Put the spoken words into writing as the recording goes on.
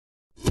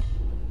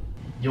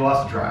You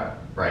lost the trial,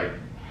 right?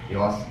 You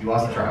lost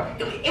the trial.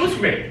 It was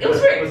rigged. It was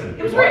rigged. Listen,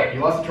 it was rigged.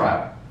 You lost the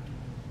trial.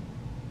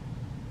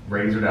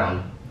 Ratings are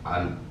down.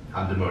 I'm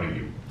demoting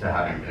you to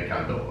having an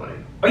accountability buddy.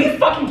 Are you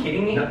fucking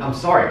kidding me? No, I'm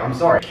sorry.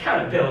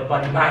 Accountability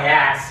buddy, my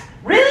ass.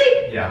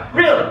 Really? Yeah.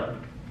 Really?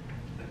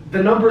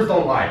 The numbers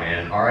don't lie,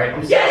 man. All right.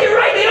 I'm sorry. Yeah, you're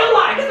right. They don't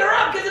lie because they're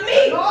up because of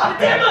me. The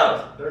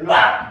demos. They're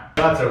not.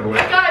 That's over with.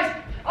 Guys,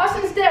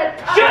 Austin's dead.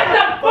 Shut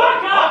the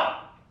fuck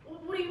up!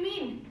 What do you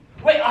mean?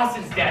 Wait,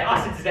 Austin's dead.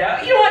 Austin's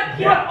dead. You know what?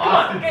 Come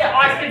on. Yeah,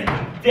 Austin's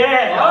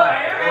dead. All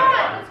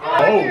right. Let's go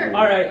out of here.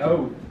 All right.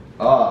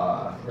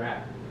 Oh.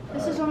 Crap.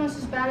 This is almost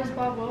as bad as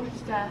Bob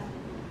Welch's death.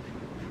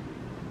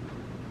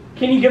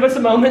 Can you give us a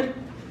moment?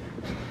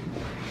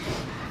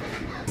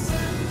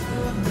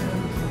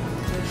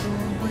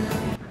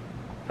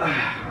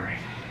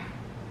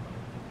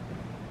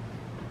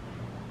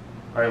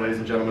 All right, ladies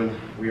and gentlemen,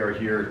 we are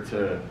here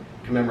to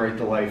commemorate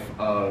the life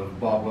of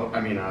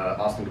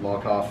Austin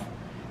Gabalikoff.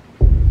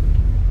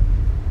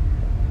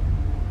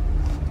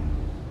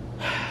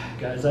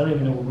 Guys, I don't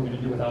even know what we're gonna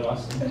do without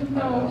Austin.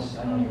 No.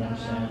 I don't even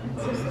understand.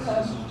 This is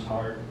just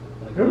hard.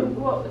 Like,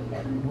 Well,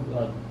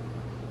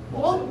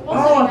 oh,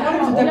 I thought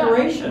it was a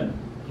decoration.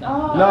 No,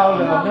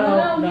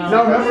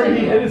 remember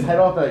he hit his head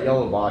off that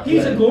yellow box.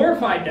 He's a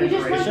glorified We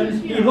just went to decoration.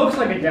 his He funeral. looks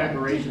like a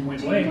decoration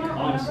with wink,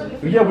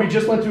 honestly. Yeah, we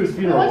just went to his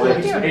funeral What's like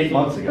his funeral? 8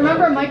 months ago.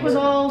 remember Mike was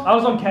all I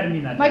was on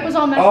ketamine that day. Mike was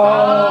all messed Oh,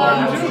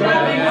 up. you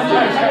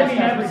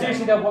But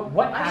seriously though,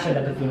 what happened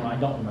at the funeral? I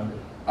don't remember.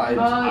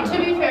 To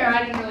be fair,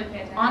 I didn't really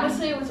pay attention.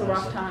 Honestly, it was a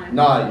rough time.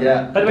 Nah,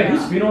 yeah. By the way,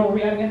 whose funeral were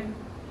we at again?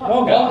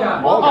 Wall Guy. Wall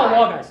Guy. Oh,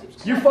 Wall Guys.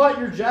 You fought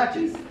your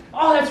Jackie?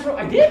 Oh, that's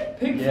right. I did.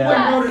 Pink Floyd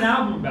Yeah. wrote an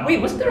album about. Wait,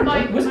 wasn't there a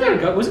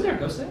ghost there?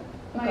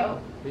 Mike.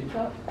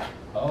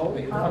 Oh,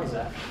 wait, who the fuck is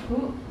that?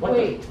 What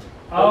Wait. the?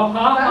 Oh,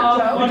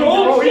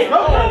 Joe. shit!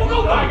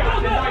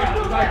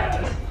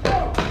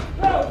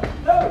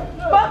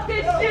 Fuck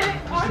this shit!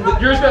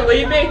 You're just gonna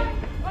leave me?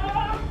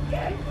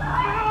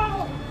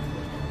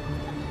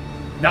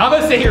 Now I'm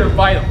gonna sit here and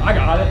fight him. I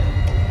got it.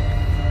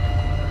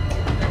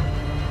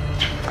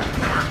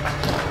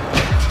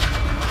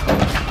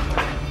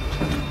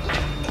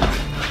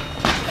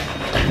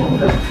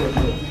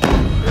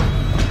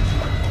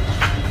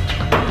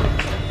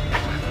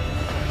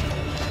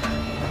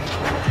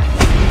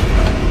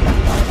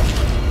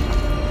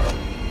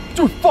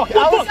 Dude, fuck!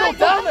 Alan's still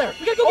down there!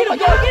 We gotta go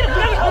get him.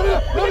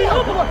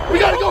 We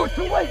gotta go! It's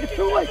too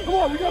late! Come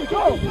on, we gotta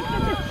go!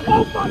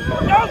 Oh my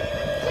god!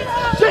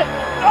 Shit!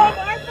 Oh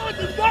my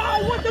fucking god!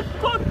 What the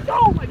fuck?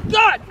 Oh my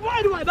god!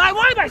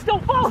 Why am I still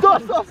falling?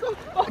 Stop!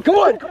 Come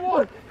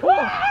on!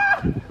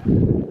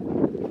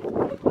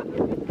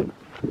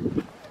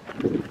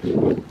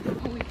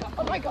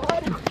 Oh my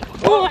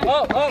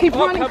god! Keep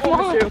running, come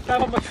on!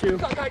 Come on, my shoe.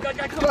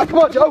 Come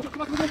on, Joe!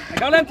 I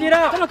gotta empty it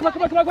out!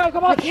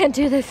 Come on! I can't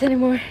do this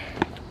anymore.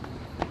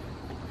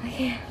 I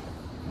can't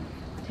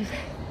do this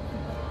anymore.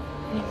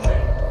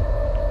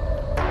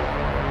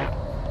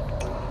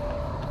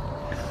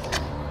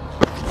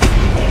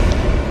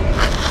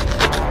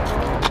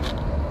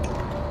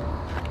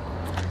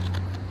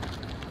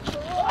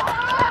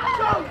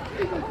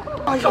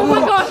 Oh my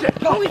god!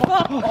 Holy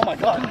fuck! Oh my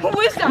god! Who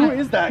is that? Who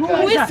is that guy?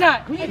 Who is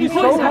that? He's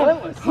so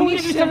relentless. We need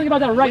to do something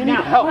about that right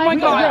now. help. Oh my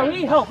god! Yeah, we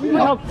need help. We need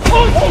help. Oh,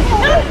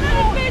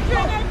 bitch, you're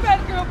in our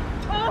bedroom!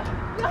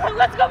 Oh,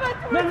 let's go back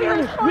to my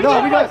parents'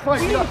 No, we gotta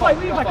fight. We need to fight.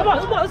 Come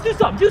on, let's do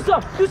something. Do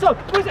something.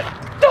 What is it?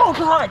 Oh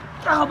god!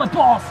 Oh my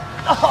balls!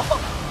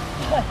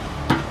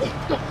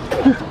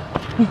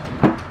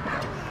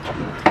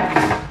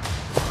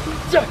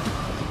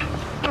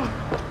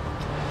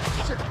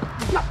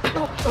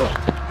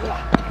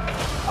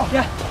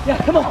 Yeah,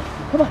 come on.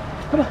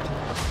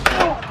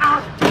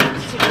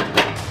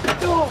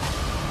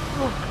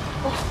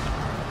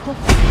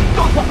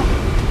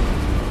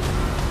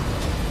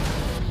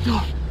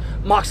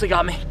 Moxley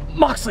got me.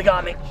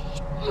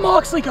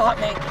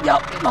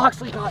 Yep,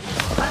 Moxley got me.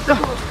 Come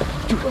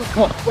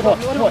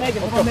on,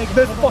 Megan.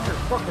 This fucker.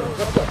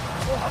 Let's go.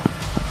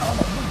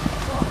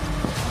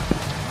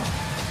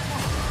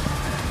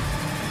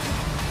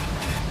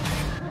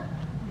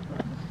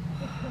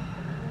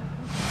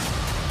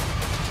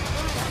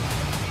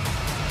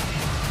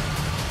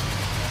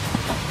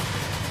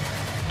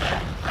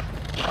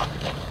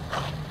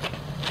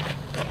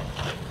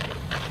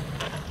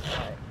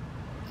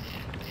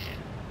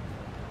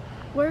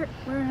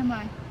 Where am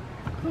I?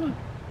 Come on.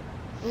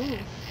 Ooh.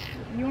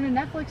 You want to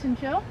Netflix and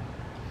chill?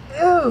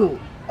 Ew!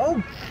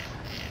 Oh,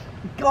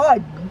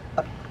 God!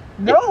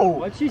 No!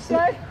 What'd she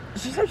say?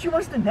 She said she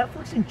wants to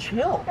Netflix and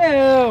chill.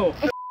 Ew!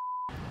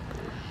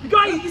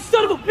 You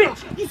son of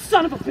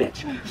a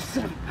bitch!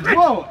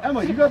 Whoa,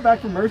 Emma, you got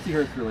back from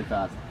Mercyhurst really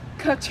fast.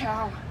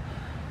 Ka-chow.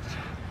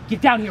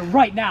 Get down here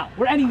right now.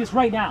 We're ending this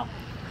right now.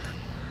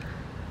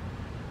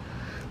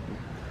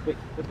 Wait,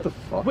 what the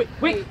fuck? Wait.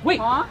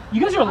 Huh?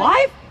 You guys are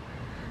alive?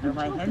 They're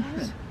my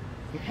henchmen.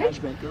 Your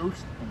henchmen?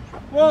 Ghost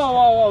henchmen.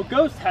 Whoa,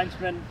 ghost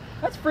henchman.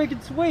 That's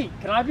freaking sweet.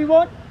 Can I be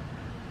one?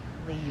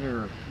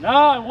 Later. No,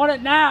 I want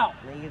it now.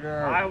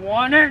 Later. I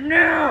want it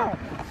now.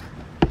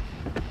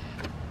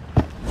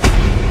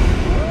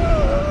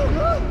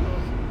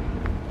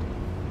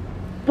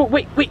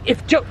 wait,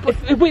 if Joe,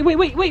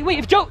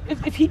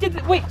 if he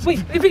did,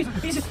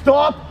 if he's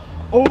Stop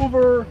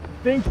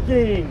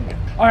overthinking.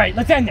 All right,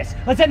 let's end this.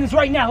 Let's end this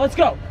right now. Let's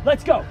go.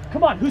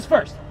 Come on, who's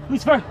first?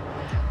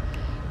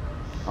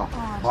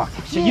 Oh, fuck.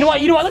 Shit, you know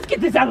what? Let's get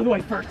this out of the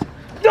way first.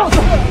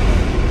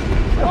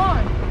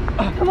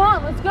 Come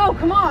on, let's go,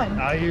 come on.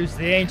 I'll use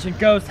the ancient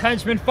ghost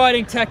henchman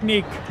fighting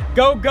technique.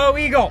 Go, go,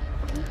 eagle.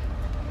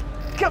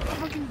 Come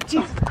fucking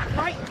Jesus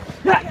Christ.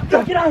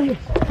 Get out of here.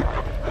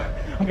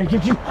 I'm gonna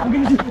get you.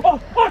 Oh,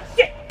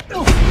 shit.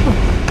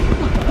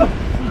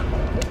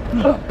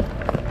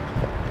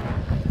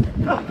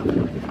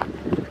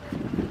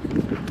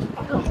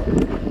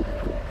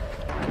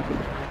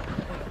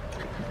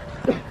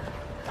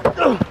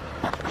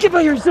 Get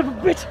by here, son of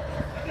a bitch!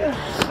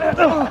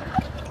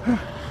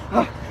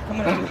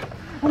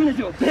 I'm gonna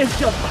do a big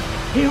jump.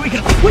 Here we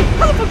go. Wait,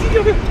 how the fuck did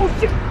you get here?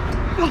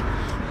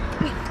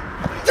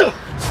 Oh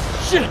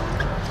shit!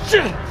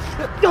 Shit!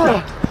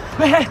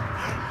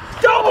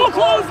 Double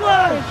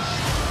clothesline!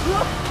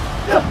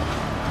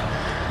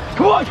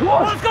 Come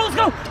on! Let's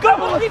go! Go!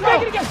 Leave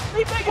Megan again!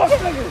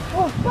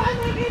 Bye,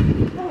 Megan.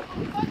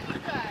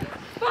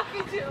 Fuck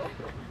you too.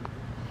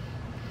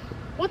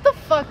 What the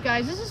fuck,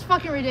 guys? This is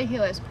fucking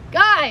ridiculous.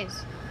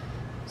 Guys!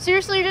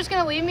 Seriously, you're just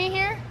gonna leave me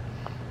here?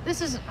 This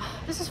is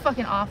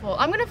fucking awful.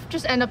 I'm gonna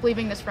just end up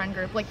leaving this friend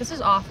group. Like, this is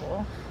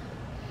awful.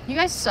 You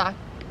guys suck.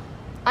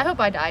 I hope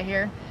I die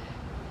here.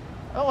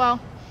 Oh well.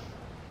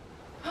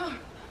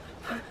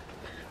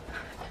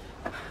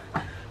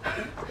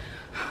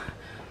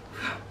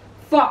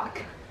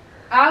 Fuck.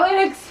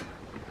 Alex?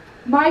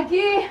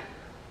 Mikey?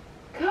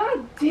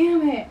 God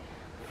damn it.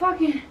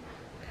 Fucking.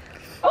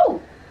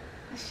 Oh!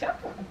 A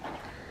shovel.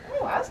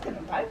 Oh, I was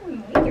gonna buy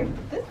one later,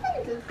 but this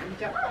one does the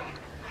job.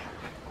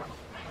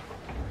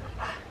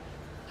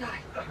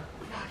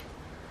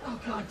 Oh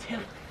god damn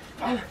it.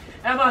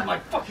 Emma! My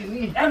fucking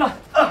knee. Emma,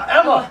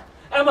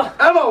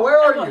 Where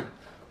are you?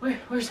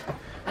 Where's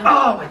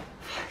Oh my God,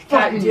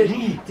 fucking dude,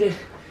 knee.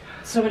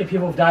 so many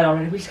people have died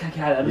already. We just gotta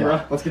get out of Edinburgh.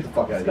 Yeah, let's get the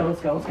fuck out of here.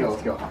 Let's go. Let's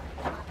go.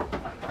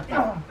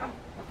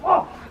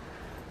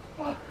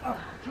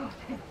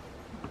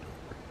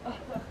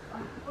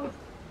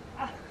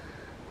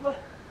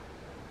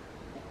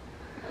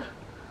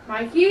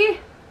 Mikey?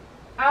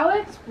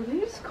 Alex? Were they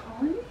just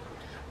calling me?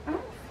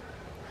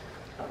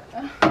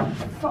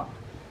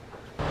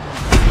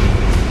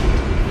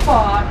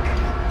 Fuck.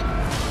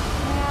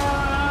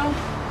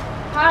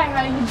 Hi,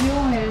 how you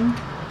doing?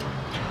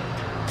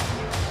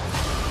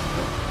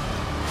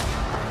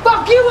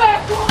 Fuck you,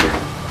 asshole!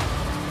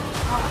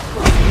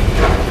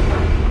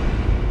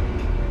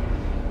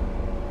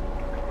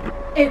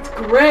 It's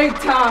Greg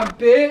time,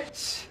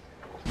 bitch!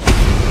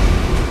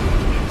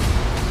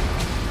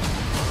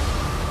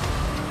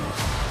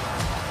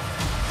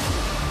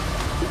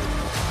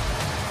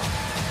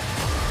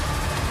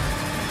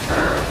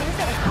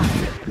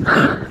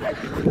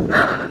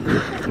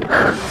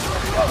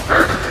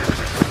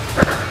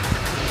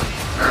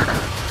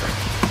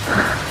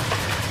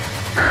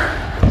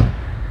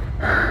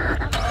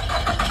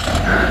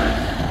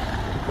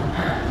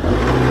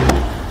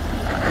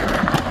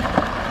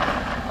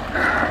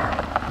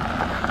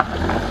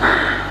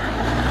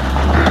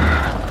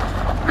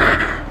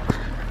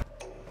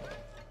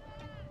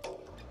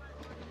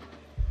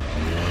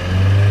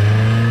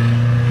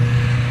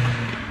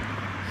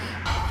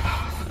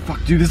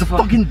 Dude, this is a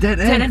fucking dead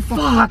end. Dead end,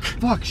 fuck.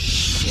 Fuck,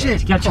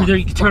 shit. You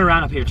gotta turn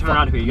around up here. Turn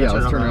around up here. You Yeah, gotta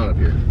let's turn around up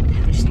here.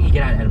 We just need to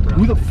get out of Edinburgh.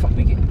 Who the fuck?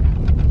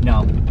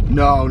 No.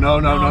 No.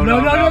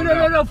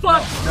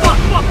 Fuck.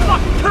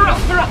 Turn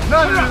around.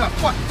 No,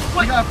 fuck.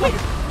 Wait,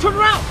 turn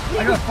around.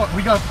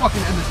 We gotta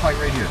fucking end this fight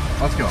right here.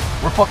 Let's go.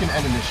 We're fucking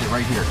ending this shit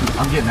right here.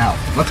 I'm getting out.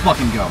 Let's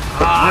fucking go.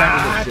 We're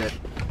ending this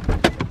shit.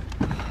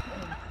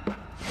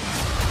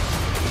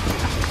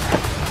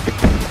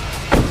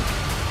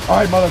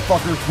 Alright,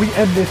 motherfuckers, we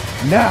end this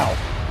now.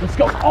 Let's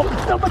go. Oh,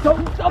 stop my toe.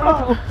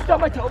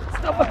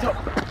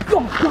 Go.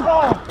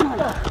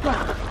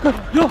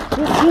 No.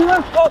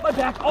 Oh, my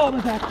back.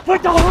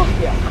 Fight the hell.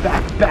 Yeah,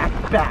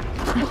 back.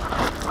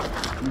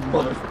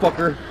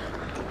 Motherfucker.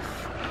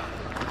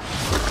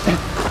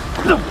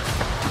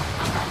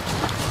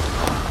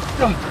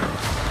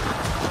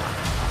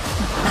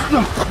 No.